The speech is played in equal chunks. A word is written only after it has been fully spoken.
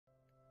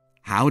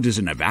How does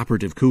an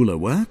evaporative cooler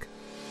work?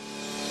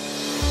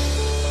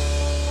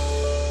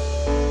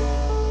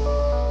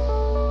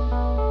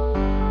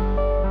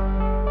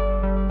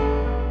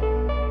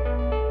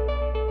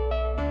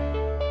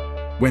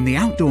 When the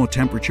outdoor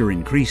temperature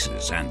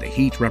increases and the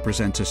heat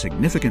represents a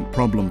significant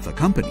problem for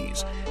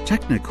companies,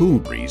 TECNA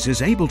CoolBreeze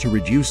is able to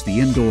reduce the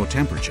indoor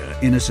temperature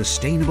in a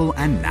sustainable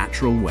and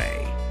natural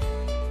way.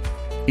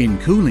 In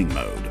cooling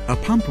mode, a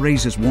pump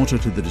raises water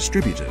to the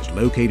distributors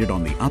located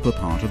on the upper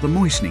part of the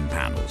moistening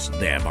panels,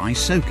 thereby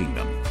soaking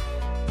them.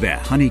 Their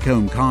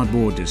honeycomb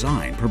cardboard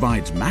design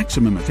provides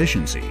maximum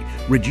efficiency,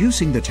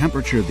 reducing the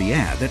temperature of the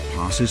air that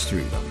passes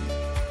through them.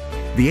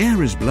 The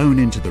air is blown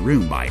into the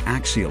room by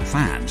axial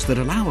fans that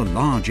allow a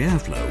large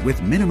airflow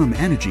with minimum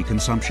energy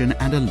consumption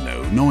and a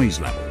low noise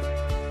level.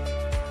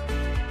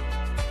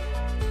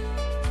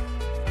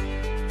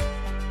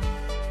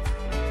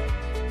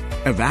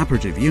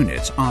 Evaporative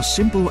units are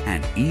simple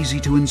and easy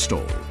to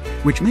install,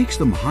 which makes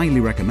them highly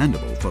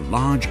recommendable for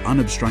large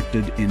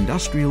unobstructed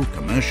industrial,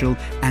 commercial,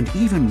 and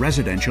even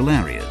residential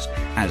areas,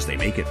 as they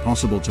make it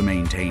possible to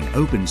maintain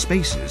open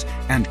spaces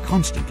and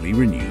constantly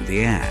renew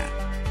the air.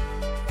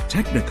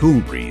 TECNA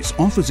CoolBreeze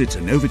offers its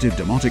innovative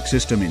domotic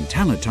system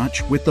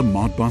IntelliTouch with the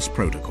Modbus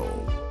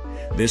protocol.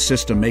 This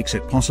system makes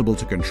it possible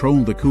to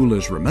control the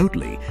coolers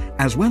remotely,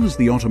 as well as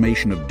the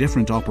automation of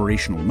different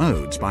operational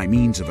modes by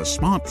means of a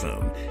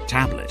smartphone,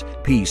 tablet,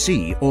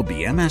 PC, or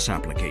BMS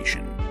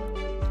application.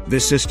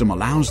 This system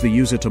allows the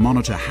user to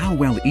monitor how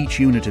well each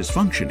unit is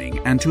functioning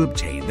and to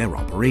obtain their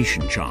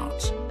operation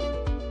charts.